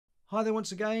Hi there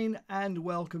once again and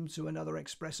welcome to another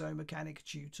Expresso mechanic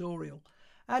tutorial.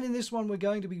 And in this one we're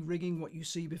going to be rigging what you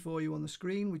see before you on the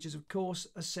screen, which is of course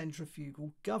a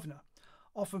centrifugal governor,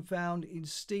 often found in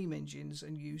steam engines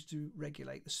and used to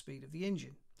regulate the speed of the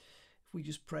engine. If we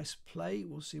just press play,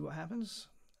 we'll see what happens.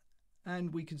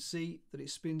 And we can see that it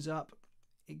spins up,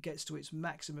 it gets to its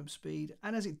maximum speed,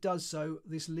 and as it does so,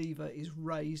 this lever is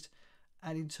raised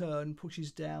and in turn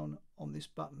pushes down on this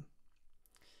button.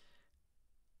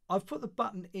 I've put the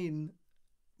button in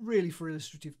really for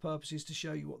illustrative purposes to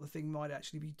show you what the thing might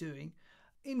actually be doing.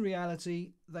 In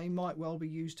reality, they might well be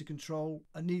used to control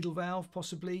a needle valve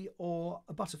possibly, or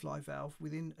a butterfly valve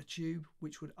within a tube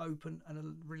which would open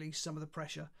and release some of the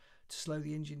pressure to slow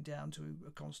the engine down to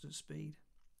a constant speed.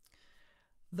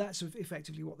 That's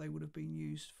effectively what they would have been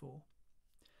used for.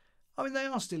 I mean, they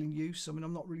are still in use. I mean,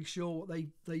 I'm not really sure what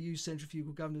they use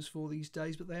centrifugal governors for these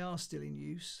days, but they are still in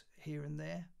use here and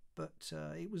there. But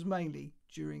it was mainly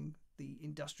during the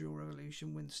Industrial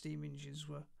Revolution when steam engines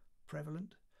were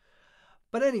prevalent.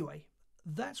 But anyway,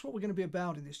 that's what we're going to be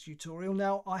about in this tutorial.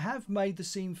 Now, I have made the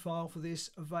scene file for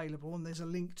this available, and there's a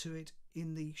link to it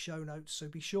in the show notes, so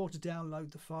be sure to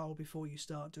download the file before you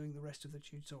start doing the rest of the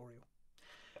tutorial.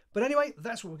 But anyway,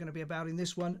 that's what we're going to be about in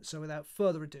this one, so without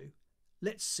further ado,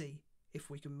 let's see if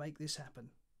we can make this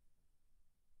happen.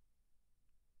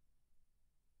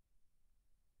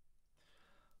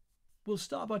 We'll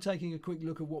start by taking a quick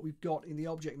look at what we've got in the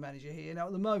object manager here. Now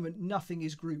at the moment nothing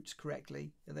is grouped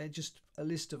correctly, they're just a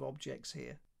list of objects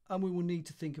here, and we will need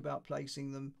to think about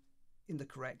placing them in the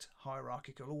correct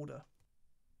hierarchical order.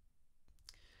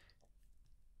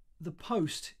 The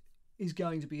post is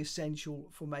going to be essential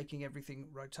for making everything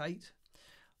rotate.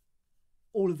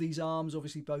 All of these arms,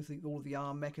 obviously all of the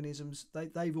arm mechanisms,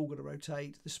 they've all got to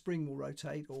rotate. The spring will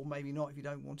rotate, or maybe not if you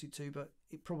don't want it to, but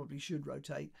it probably should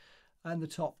rotate. And the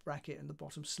top bracket and the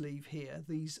bottom sleeve here,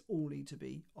 these all need to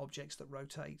be objects that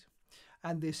rotate.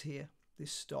 And this here,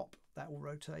 this stop, that will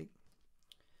rotate.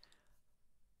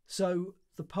 So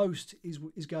the post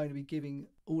is going to be giving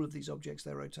all of these objects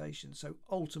their rotation. So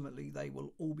ultimately they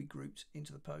will all be grouped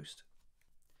into the post.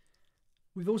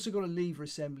 We've also got a lever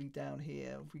assembly down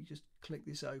here. If we just click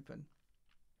this open,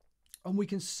 and we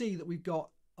can see that we've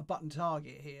got a button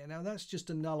target here. Now that's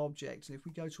just a null object. And if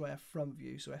we go to our front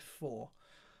view, so F4,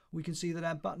 we can see that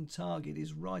our button target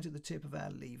is right at the tip of our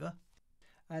lever,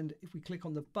 and if we click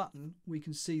on the button we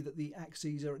can see that the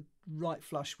axes are right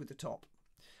flush with the top.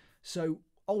 So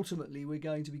ultimately we're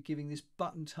going to be giving this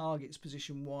button target's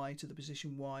position Y to the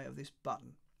position Y of this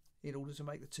button in order to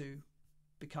make the two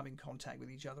become in contact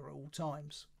with each other at all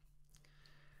times.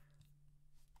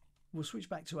 We'll switch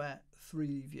back to our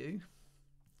 3D view.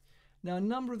 Now a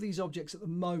number of these objects at the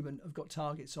moment have got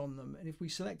targets on them, and if we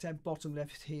select our bottom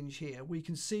left hinge here we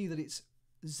can see that its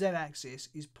Z-axis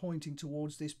is pointing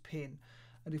towards this pin,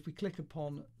 and if we click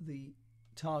upon the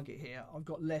target here I've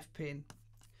got left pin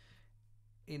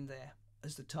in there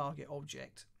as the target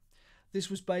object. This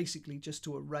was basically just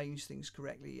to arrange things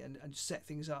correctly and set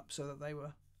things up so that they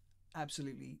were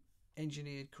absolutely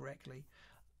engineered correctly,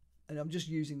 and I'm just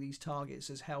using these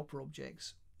targets as helper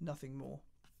objects, nothing more.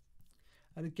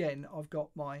 And again, I've got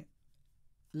my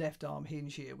left arm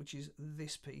hinge here, which is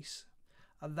this piece,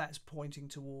 and that's pointing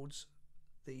towards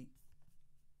the,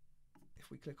 if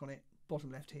we click on it,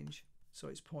 bottom left hinge, so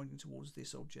it's pointing towards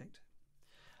this object.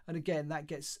 And again, that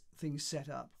gets things set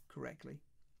up correctly.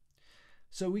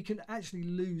 So we can actually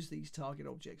lose these target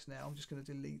objects now. I'm just going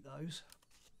to delete those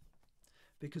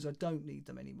because I don't need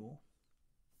them anymore,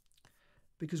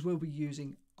 because we'll be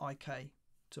using IK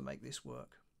to make this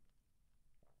work.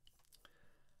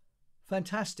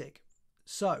 Fantastic.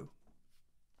 So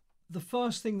the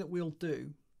first thing that we'll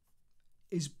do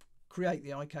is create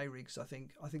the IK rigs. I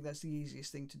think that's the easiest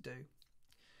thing to do.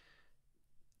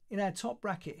 In our top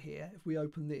bracket here, if we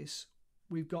open this,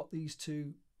 we've got these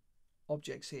two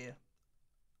objects here.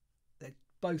 They're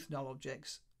both null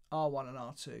objects, R1 and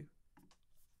R2.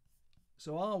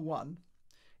 So R1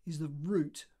 is the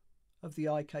root of the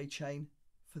IK chain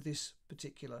for this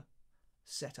particular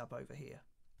setup over here.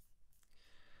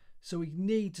 So we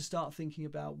need to start thinking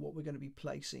about what we're going to be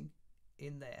placing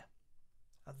in there,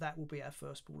 and that will be our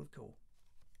first port of call.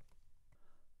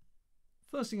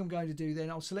 First thing I'm going to do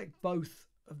then, I'll select both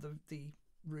of the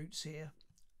roots here,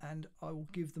 and I will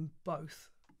give them both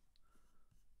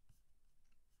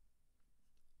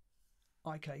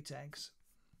IK tags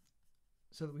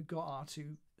so that we've got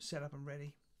R2 set up and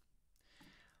ready.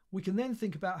 We can then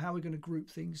think about how we're going to group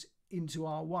things into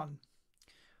R1.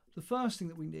 The first thing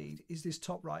that we need is this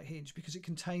top right hinge, because it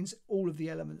contains all of the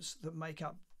elements that make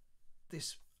up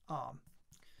this arm.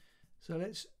 So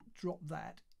let's drop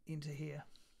that into here.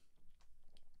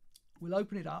 We'll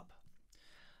open it up.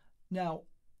 Now,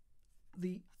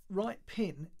 the right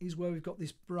pin is where we've got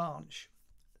this branch.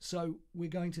 So we're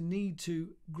going to need to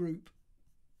group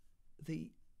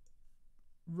the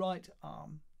right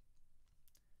arm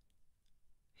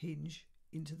hinge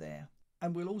into there.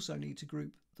 And we'll also need to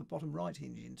group the bottom right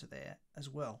hinge into there as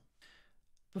well.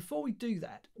 Before we do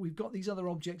that, we've got these other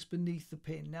objects beneath the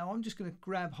pin. Now I'm just going to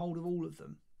grab hold of all of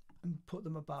them and put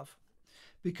them above,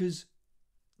 because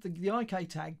the IK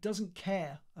tag doesn't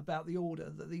care about the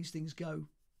order that these things go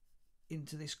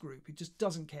into this group. It just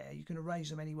doesn't care. You can arrange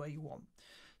them any way you want.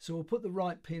 So we'll put the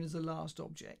right pin as the last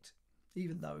object,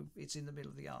 even though it's in the middle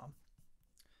of the arm.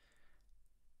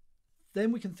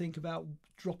 Then we can think about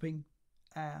dropping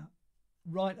our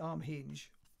right arm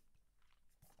hinge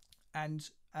and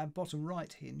our bottom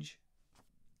right hinge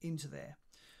into there.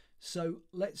 So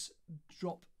let's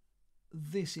drop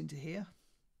this into here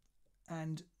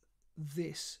and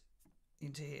this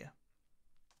into here.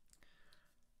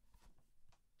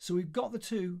 So we've got the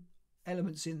two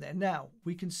elements in there. Now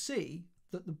we can see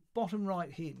that the bottom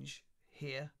right hinge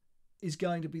here is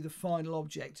going to be the final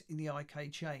object in the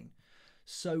IK chain.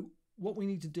 So what we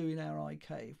need to do in our IK,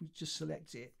 if we just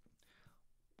select it,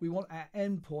 we want our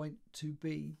endpoint to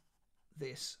be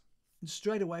this. And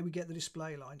straight away we get the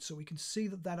display line, so we can see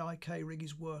that that IK rig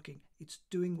is working. It's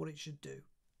doing what it should do.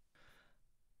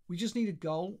 We just need a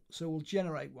goal, so we'll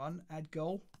generate one, add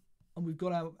goal, and we've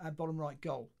got our bottom right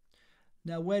goal.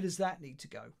 Now where does that need to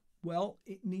go? Well,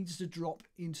 it needs to drop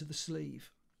into the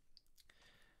sleeve.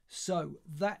 So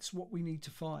that's what we need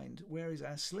to find. Where is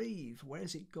our sleeve? Where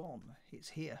has it gone? It's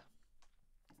here.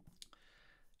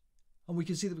 And we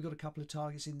can see that we've got a couple of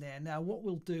targets in there. Now what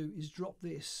we'll do is drop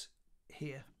this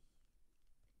here.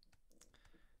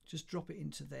 Just drop it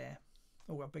into there.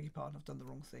 Oh, I beg your pardon, I've done the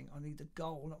wrong thing. I need the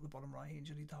goal, not the bottom right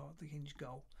hinge. I need the hinge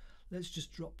goal. Let's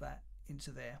just drop that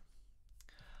into there.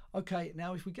 Okay,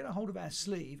 now if we get a hold of our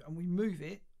sleeve and we move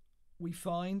it, we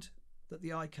find that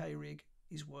the IK rig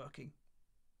is working.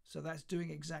 So that's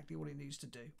doing exactly what it needs to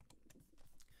do.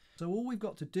 So all we've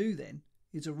got to do then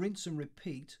is a rinse and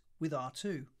repeat with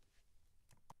R2.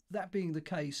 That being the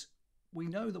case, we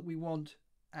know that we want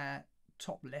our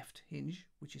top left hinge,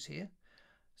 which is here.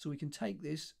 So we can take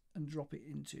this and drop it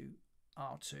into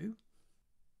R2.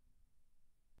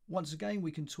 Once again,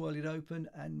 we can twirl it open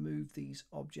and move these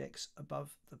objects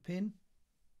above the pin.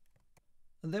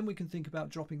 And then we can think about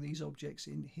dropping these objects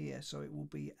in here. So it will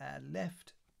be our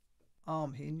left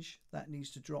arm hinge that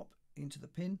needs to drop into the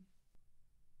pin,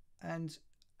 and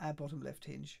our bottom left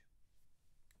hinge.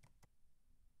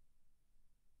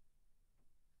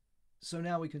 So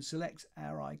now we can select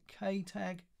our IK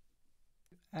tag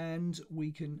and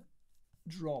we can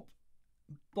drop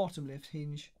bottom left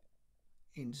hinge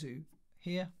into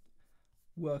here,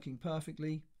 working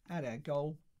perfectly. Add our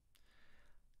goal,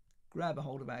 grab a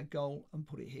hold of our goal and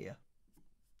put it here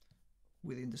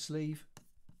within the sleeve,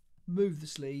 move the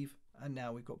sleeve, and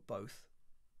now we've got both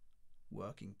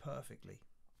working perfectly.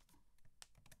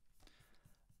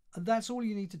 And that's all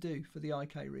you need to do for the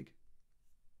IK rig.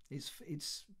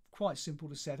 It's quite simple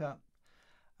to set up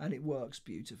and it works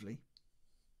beautifully.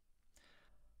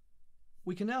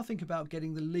 We can now think about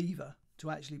getting the lever to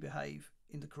actually behave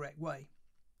in the correct way.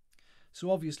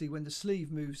 So obviously when the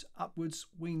sleeve moves upwards,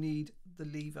 we need the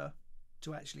lever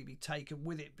to actually be taken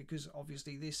with it, because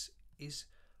obviously this is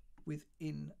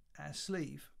within our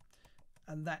sleeve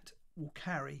and that will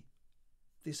carry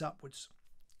this upwards.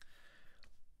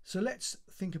 So let's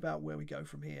think about where we go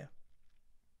from here.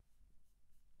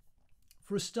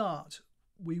 For a start,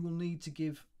 we will need to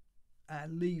give our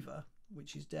lever,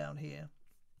 which is down here,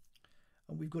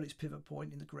 and we've got its pivot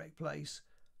point in the correct place,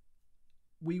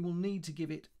 we will need to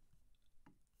give it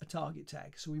a target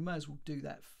tag. So we may as well do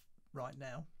that right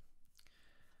now.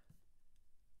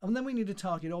 And then we need a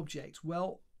target object.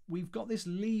 Well, we've got this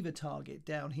lever target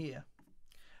down here.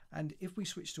 And if we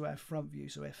switch to our front view,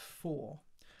 so F4,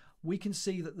 we can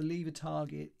see that the lever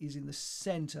target is in the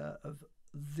center of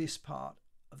this part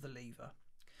of the lever.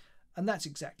 And that's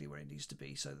exactly where it needs to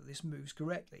be so that this moves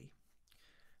correctly.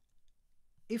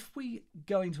 If we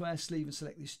go into our sleeve and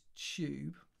select this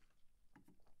tube,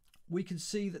 we can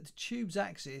see that the tube's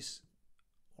axis,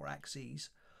 or axes,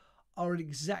 are at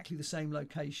exactly the same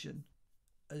location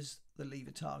as the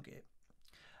lever target.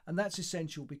 And that's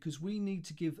essential because we need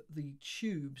to give the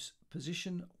tube's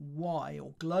position Y,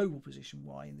 or global position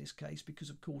Y in this case, because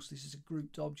of course this is a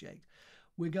grouped object.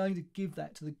 We're going to give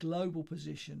that to the global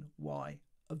position Y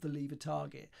of the lever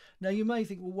target. Now you may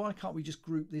think, well, why can't we just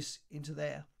group this into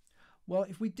there? Well,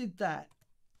 if we did that,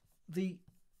 the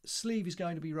sleeve is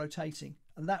going to be rotating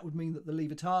And that would mean that the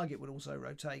lever target would also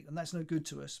rotate, and that's no good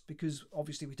to us because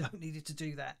obviously we don't need it to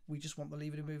do that. We just want the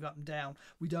lever to move up and down.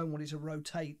 We don't want it to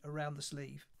rotate around the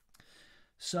sleeve.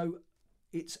 So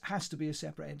it has to be a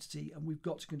separate entity, and we've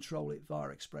got to control it via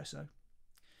Expresso.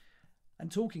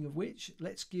 And talking of which,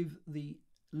 let's give the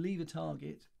lever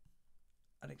target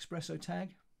an Expresso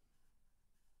tag.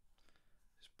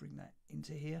 Let's bring that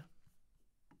into here.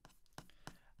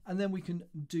 And then we can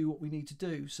do what we need to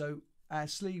do. So our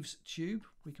sleeves tube,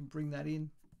 we can bring that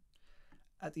in.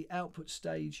 At the output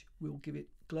stage, we'll give it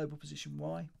global position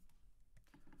Y.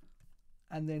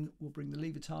 And then we'll bring the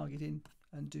lever target in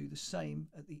and do the same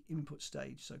at the input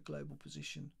stage, so global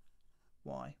position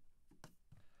Y.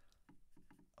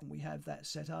 And we have that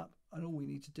set up, and all we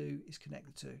need to do is connect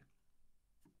the two.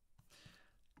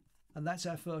 And that's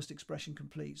our first expression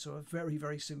complete, so a very,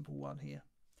 very simple one here.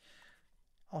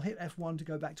 I'll hit F1 to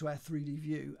go back to our 3D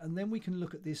view, and then we can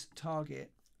look at this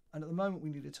target. And at the moment we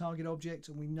need a target object,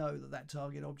 and we know that that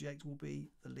target object will be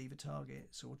the lever target,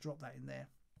 so we'll drop that in there.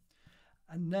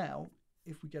 And now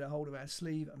if we get a hold of our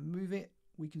sleeve and move it,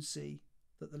 we can see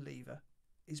that the lever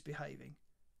is behaving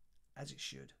as it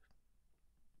should.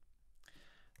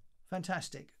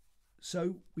 Fantastic.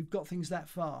 So we've got things that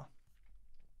far.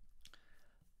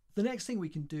 The next thing we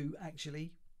can do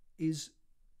actually is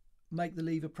make the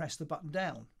lever press the button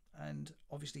down, and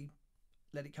obviously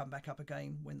let it come back up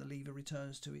again when the lever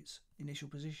returns to its initial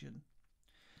position.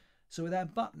 So with our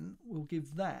button, we'll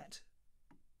give that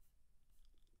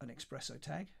an Expresso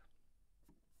tag.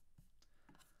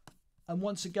 And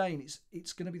once again,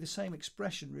 it's going to be the same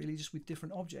expression really, just with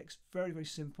different objects. Very, very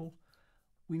simple.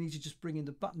 We need to just bring in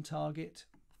the button target.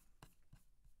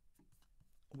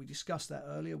 We discussed that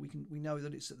earlier. We know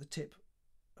that it's at the tip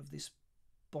of this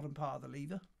bottom part of the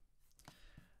lever.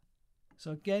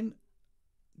 So again,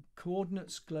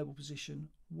 coordinates, global position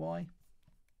Y.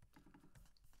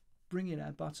 Bring in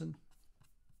our button.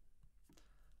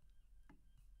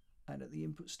 And at the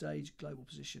input stage, global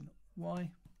position Y.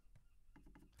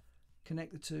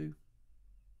 Connect the two.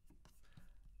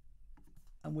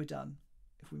 And we're done.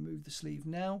 If we move the sleeve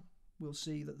now, we'll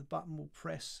see that the button will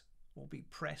press or be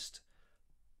pressed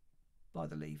by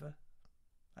the lever,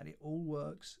 and it all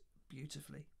works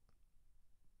beautifully,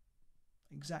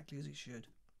 exactly as it should.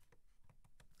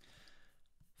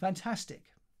 Fantastic.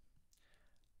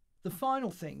 The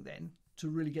final thing then to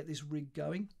really get this rig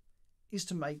going is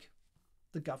to make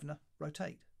the governor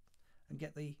rotate and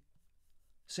get the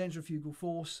centrifugal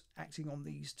force acting on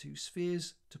these two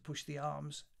spheres to push the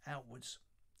arms outwards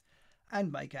and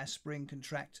make our spring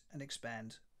contract and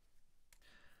expand.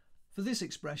 For this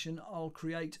expression, I'll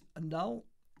create a null,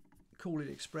 call it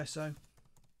Expresso,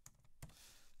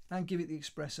 and give it the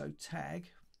Expresso tag,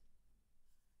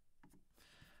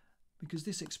 because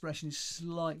this expression is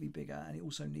slightly bigger and it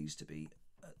also needs to be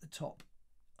at the top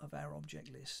of our object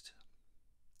list.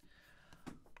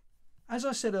 As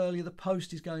I said earlier, the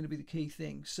post is going to be the key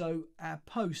thing. So our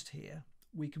post here,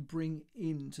 we can bring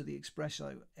into the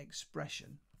Expresso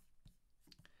expression.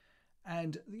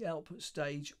 And the output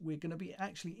stage, we're going to be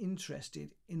actually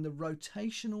interested in the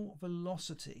rotational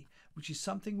velocity, which is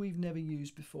something we've never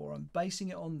used before. I'm basing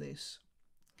it on this.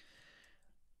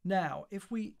 Now, if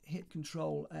we hit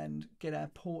Control and get our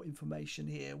port information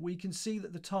here, we can see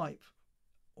that the type,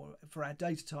 or for our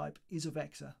data type, is a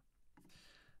vector.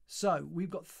 So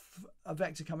we've got a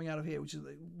vector coming out of here, which is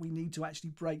that we need to actually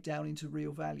break down into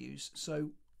real values. So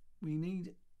we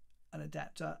need an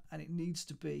adapter, and it needs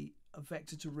to be a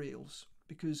vector to reals,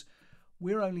 because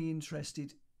we're only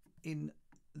interested in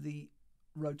the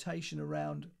rotation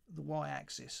around the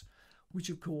y-axis, which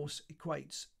of course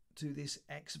equates to this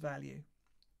x value.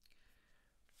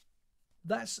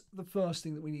 That's the first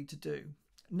thing that we need to do.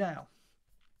 Now,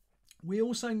 we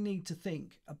also need to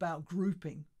think about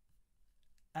grouping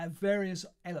our various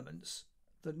elements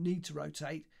that need to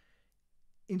rotate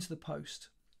into the post.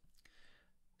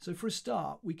 So for a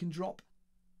start, we can drop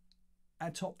our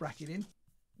top bracket in,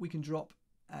 we can drop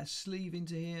our sleeve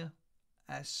into here,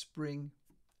 our spring,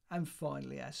 and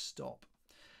finally our stop.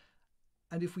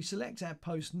 And if we select our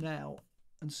post now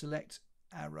and select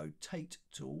our rotate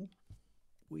tool,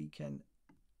 we can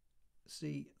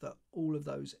see that all of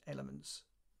those elements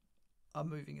are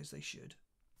moving as they should.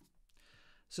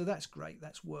 So that's great,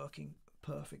 that's working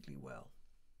perfectly well.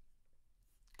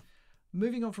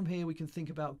 Moving on from here, we can think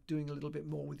about doing a little bit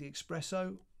more with the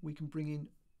Expresso. We can bring in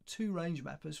two range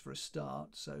mappers for a start.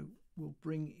 So we'll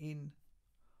bring in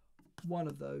one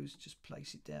of those, just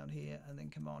place it down here and then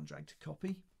command drag to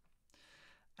copy.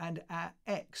 And our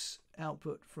X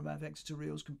output from our vector to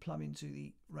reals can plumb into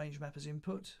the range mapper's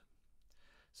input.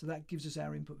 So that gives us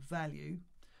our input value.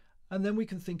 And then we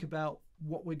can think about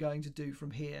what we're going to do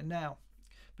from here. Now,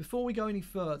 before we go any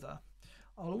further,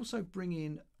 I'll also bring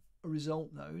in a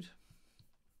result node,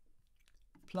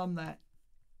 plumb that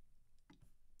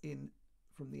in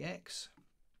from the X,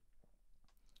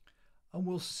 and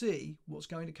we'll see what's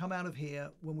going to come out of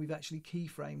here when we've actually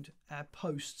keyframed our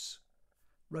post's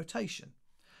rotation.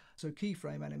 So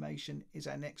Keyframe Animation is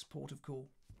our next port of call.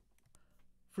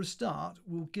 For a start,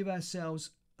 we'll give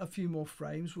ourselves a few more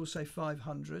frames. We'll say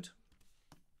 500.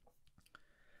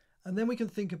 And then we can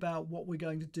think about what we're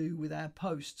going to do with our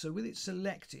post. So with it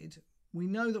selected, we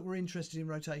know that we're interested in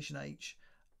rotation H,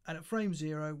 and at frame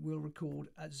 0, we'll record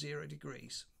at 0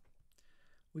 degrees.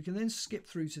 We can then skip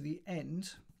through to the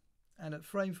end, and at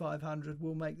frame 500,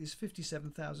 we'll make this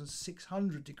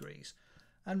 57,600 degrees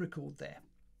and record there.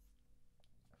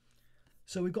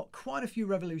 So we've got quite a few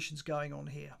revolutions going on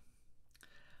here.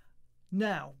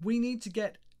 Now, we need to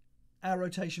get our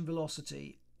rotation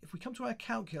velocity. If we come to our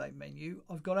calculate menu,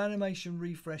 I've got animation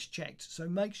refresh checked. So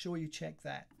make sure you check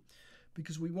that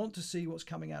because we want to see what's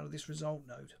coming out of this result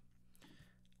node.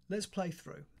 Let's play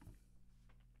through.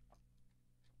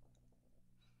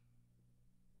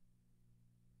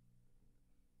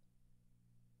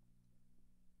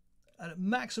 And at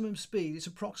maximum speed, it's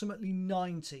approximately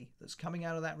 90 that's coming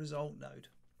out of that result node.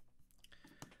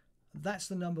 That's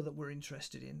the number that we're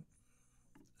interested in.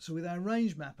 So with our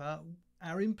range mapper,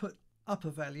 our input upper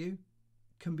value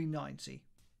can be 90.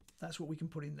 That's what we can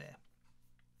put in there.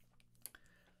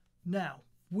 Now,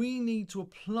 we need to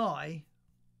apply,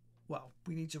 well,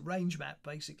 we need to range map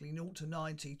basically 0 to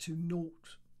 90 to 0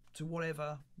 to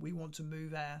whatever we want to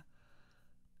move our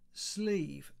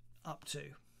sleeve up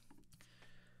to.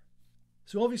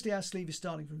 So obviously our sleeve is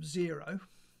starting from 0.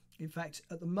 In fact,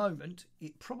 at the moment,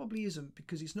 it probably isn't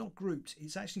because it's not grouped.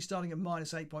 It's actually starting at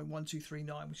minus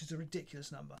 8.1239, which is a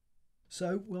ridiculous number.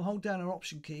 So we'll hold down our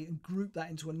option key and group that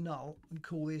into a null and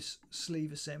call this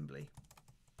sleeve assembly.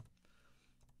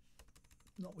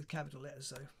 Not with capital letters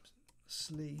though.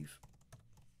 Sleeve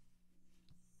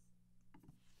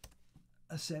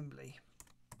assembly.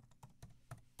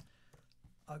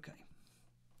 Okay.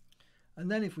 And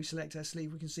then if we select our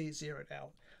sleeve, we can see it's zeroed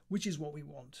out, which is what we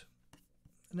want.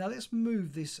 Now let's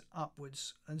move this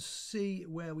upwards and see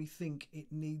where we think it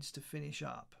needs to finish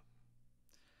up.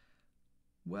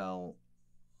 Well,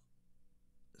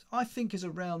 I think as a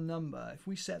round number, if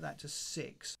we set that to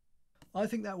 6, I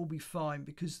think that will be fine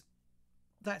because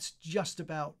that's just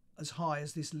about as high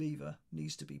as this lever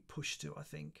needs to be pushed to, I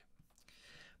think.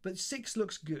 But 6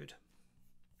 looks good.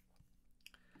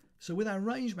 So with our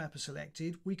range mapper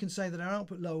selected, we can say that our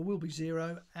output lower will be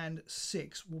 0 and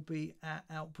 6 will be our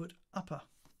output upper.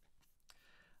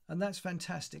 And that's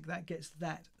fantastic. That gets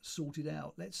that sorted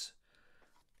out. Let's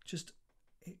just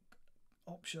hit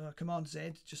Command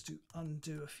Z just to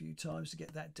undo a few times to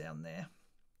get that down there.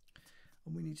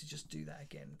 And we need to just do that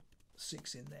again.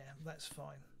 6 in there. That's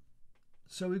fine.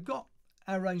 So we've got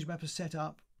our range mapper set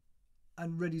up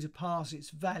and ready to pass its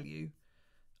value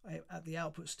at the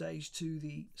output stage to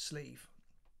the sleeve.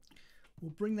 We'll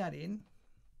bring that in,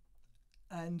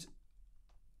 and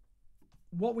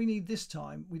what we need this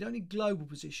time, we don't need global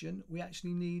position, we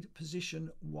actually need position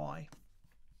Y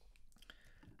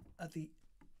at the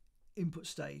input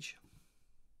stage.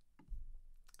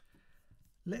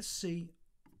 Let's see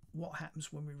what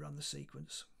happens when we run the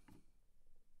sequence.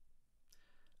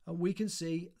 And we can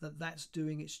see that that's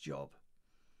doing its job.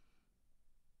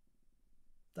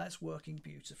 That's working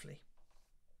beautifully.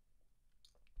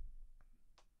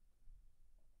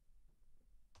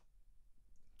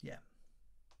 Yeah.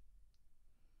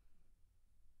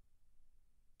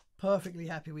 Perfectly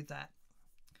happy with that.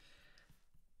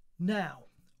 Now,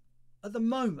 at the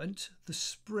moment, the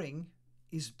spring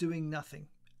is doing nothing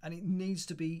and it needs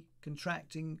to be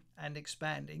contracting and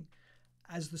expanding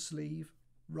as the sleeve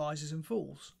rises and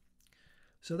falls.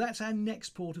 So that's our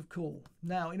next port of call.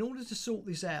 Now, in order to sort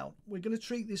this out, we're going to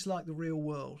treat this like the real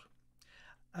world.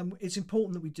 And it's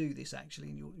important that we do this actually,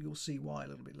 and you'll see why a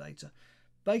little bit later.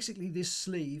 Basically, this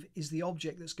sleeve is the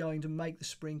object that's going to make the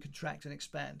spring contract and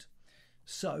expand.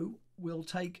 So we'll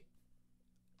take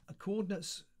a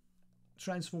coordinates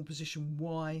transform position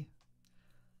Y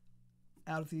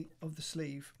out of the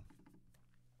sleeve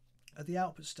at the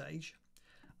output stage,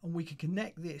 and we can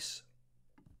connect this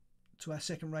to our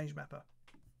second range mapper.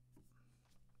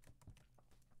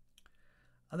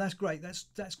 And that's great.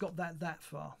 That's got that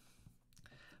far.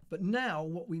 But now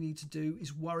what we need to do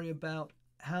is worry about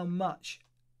how much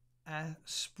our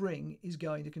spring is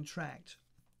going to contract.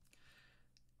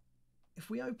 If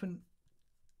we open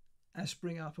our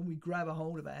spring up and we grab a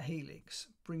hold of our helix,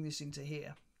 bring this into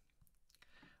here,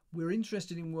 we're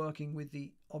interested in working with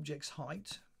the object's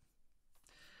height.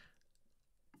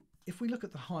 if we look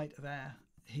at the height of our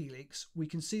helix, we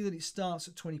can see that it starts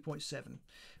at 20.7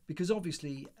 because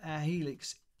obviously our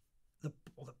helix, the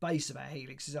base of our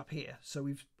helix is up here. So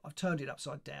I've turned it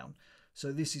upside down.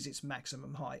 So this is its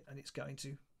maximum height and it's going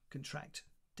to contract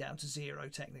down to 0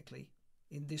 technically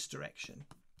in this direction.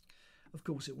 Of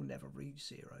course, it will never reach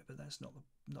 0, but that's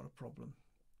not a problem.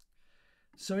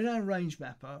 So in our range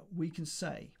mapper, we can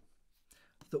say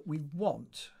that we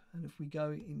want, and if we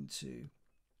go into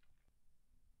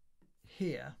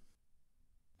here,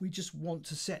 we just want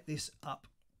to set this up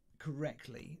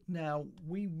correctly. Now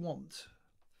we want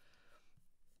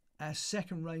our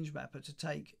second range mapper to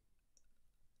take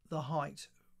the height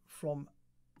from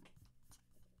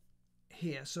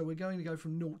here. So we're going to go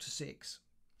from 0 to 6.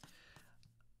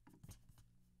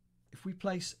 If we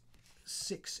place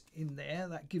 6 in there,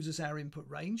 that gives us our input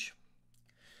range.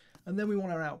 And then we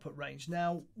want our output range.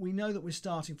 Now we know that we're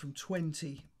starting from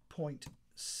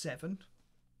 20.7.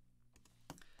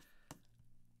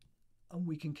 And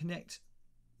we can connect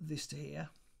this to here.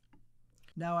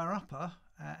 Now our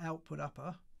output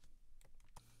upper,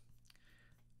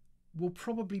 will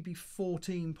probably be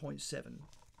 14.7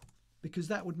 because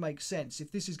that would make sense.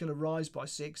 If this is going to rise by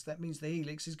 6, that means the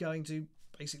helix is going to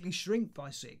basically shrink by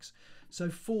 6. So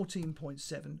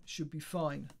 14.7 should be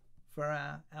fine for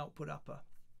our output upper.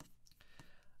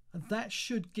 And that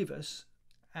should give us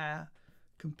our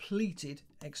completed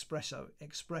Expresso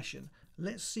expression.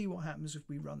 Let's see what happens if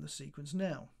we run the sequence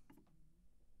now.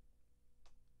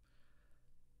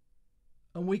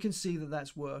 And we can see that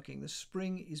that's working. The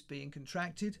spring is being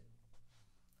contracted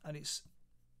and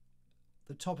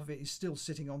the top of it is still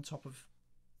sitting on top of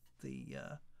the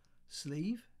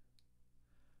sleeve.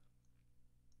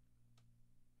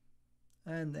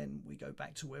 And then we go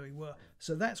back to where we were.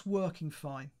 So that's working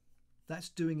fine. That's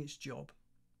doing its job.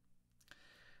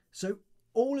 So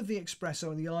all of the Expresso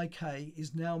and the IK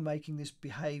is now making this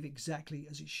behave exactly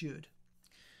as it should.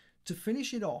 To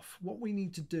finish it off, what we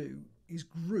need to do is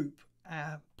group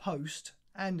our post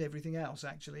and everything else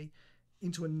actually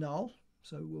into a null.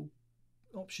 So we'll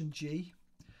option G.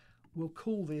 We'll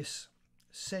call this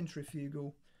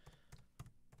Centrifugal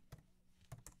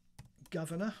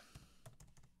Governor.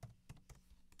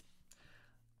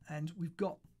 And we've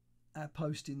got our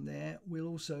post in there. We'll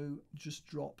also just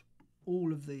drop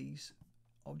all of these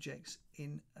objects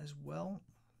in as well.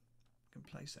 We can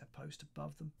place our post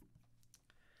above them.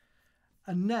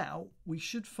 And now we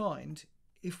should find,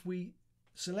 if we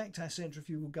select our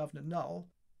Centrifugal Governor null,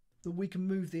 that we can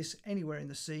move this anywhere in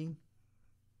the scene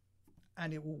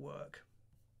and it will work.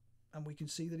 And we can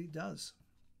see that it does.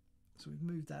 So we've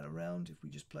moved that around. If we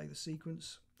just play the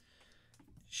sequence,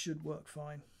 it should work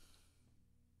fine.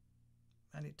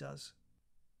 And it does.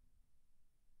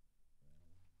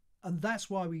 And that's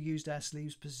why we used our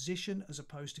sleeves position as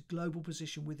opposed to global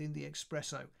position within the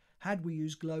Expresso. Had we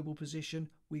used global position,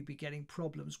 we'd be getting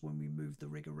problems when we move the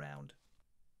rig around.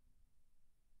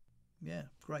 Yeah,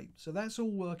 great. So that's all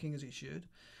working as it should.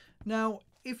 Now,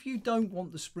 if you don't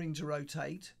want the spring to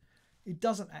rotate, it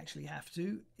doesn't actually have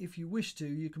to. If you wish to,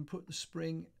 you can put the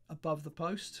spring above the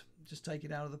post. Just take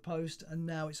it out of the post, and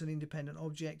now it's an independent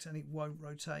object and it won't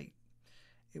rotate.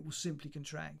 It will simply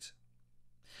contract.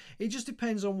 It just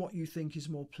depends on what you think is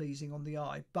more pleasing on the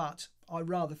eye, but I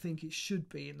rather think it should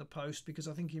be in the post because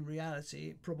I think in reality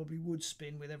it probably would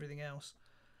spin with everything else.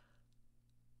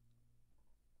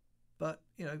 But,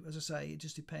 you know, as I say, it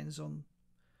just depends on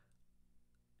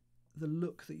the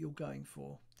look that you're going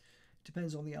for. It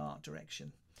depends on the art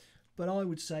direction. But I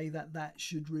would say that that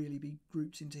should really be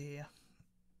grouped into here.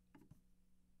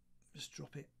 Just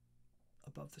drop it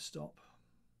above the stop.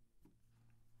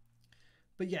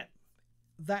 But yeah,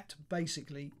 that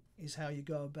basically is how you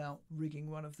go about rigging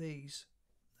one of these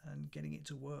and getting it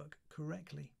to work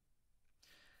correctly.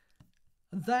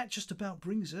 And that just about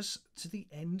brings us to the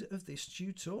end of this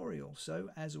tutorial. So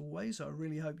as always, I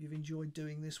really hope you've enjoyed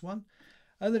doing this one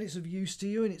and that it's of use to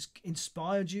you and it's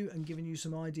inspired you and given you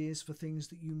some ideas for things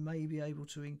that you may be able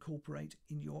to incorporate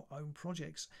in your own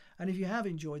projects. And if you have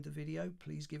enjoyed the video,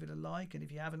 please give it a like. And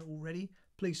if you haven't already,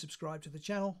 please subscribe to the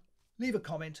channel, leave a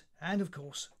comment, and of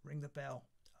course, ring the bell.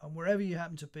 And wherever you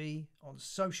happen to be on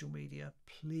social media,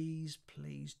 please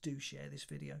do share this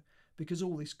video, because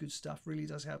all this good stuff really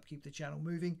does help keep the channel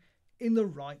moving in the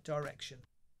right direction.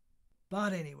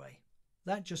 But anyway,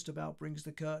 that just about brings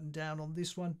the curtain down on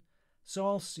this one, so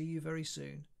I'll see you very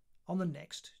soon on the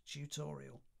next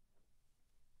tutorial.